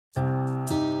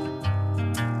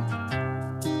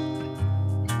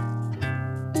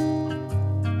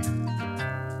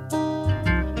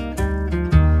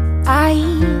I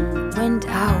went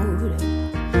out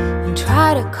and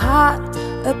tried to cut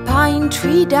a pine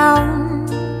tree down,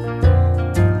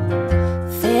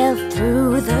 fell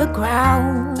through the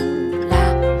ground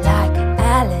like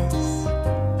Alice.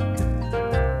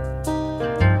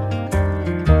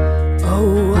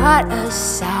 Oh, what a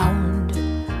sound!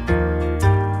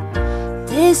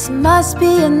 This must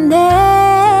be a nest.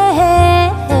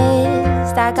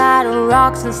 I got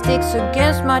rocks and sticks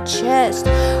against my chest.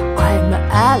 I'm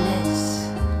Alice.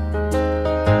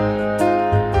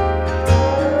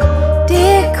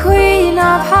 Dear Queen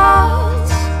of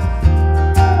Hearts,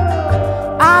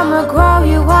 I'ma grow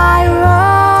you white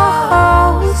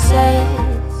roses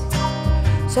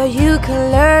so you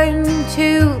can learn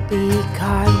to be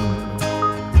kind.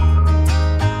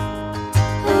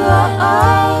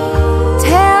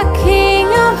 Tell King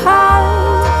of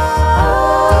Hearts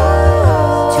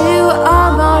to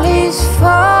arm all his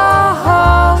forces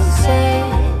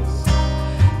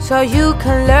so you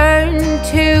can learn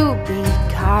to be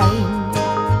kind.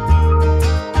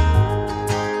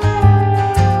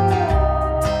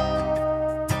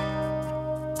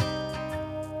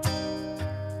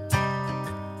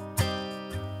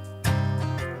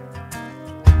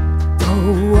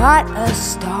 Oh, what a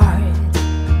start!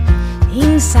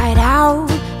 Inside out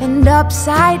and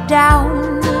upside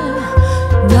down.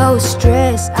 No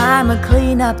stress, I'ma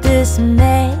clean up this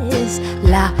mess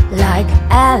like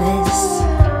Alice.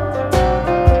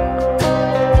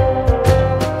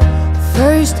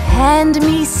 First hand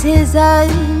me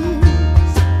scissors,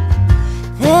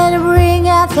 then bring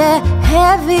out the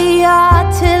heavy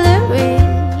artillery.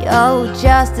 Oh,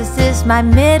 justice is my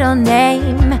middle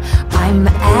name. I'm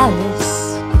Alice.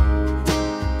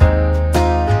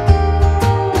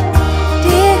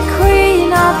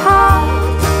 Of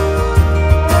hearts,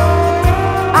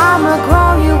 I'ma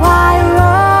grow you white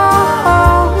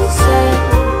roses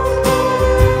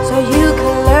so you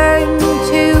can learn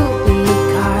to be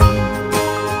kind.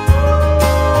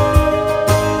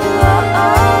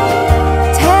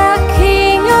 Tell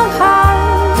King of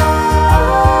Hearts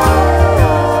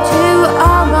to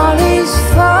arm all his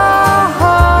forces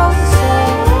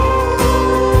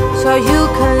so you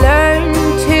can learn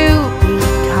to be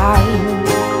kind.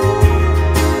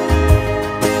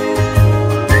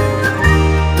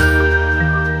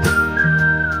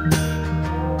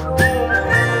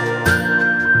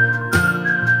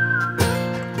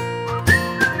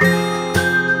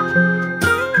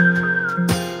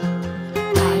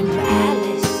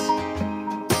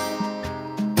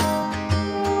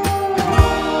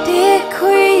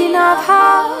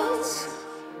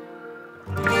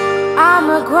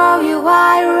 I'ma grow you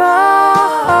white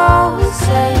roses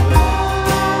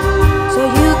so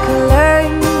you can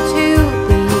learn to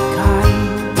be kind.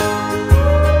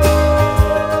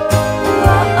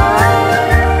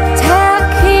 Tell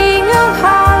King of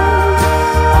Hearts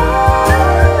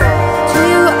to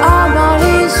arm all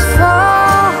his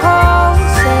forces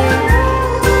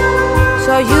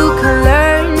so you can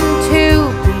learn to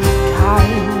be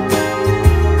kind.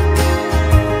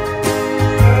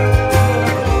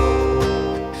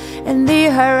 And the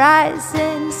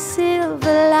horizon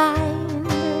silver light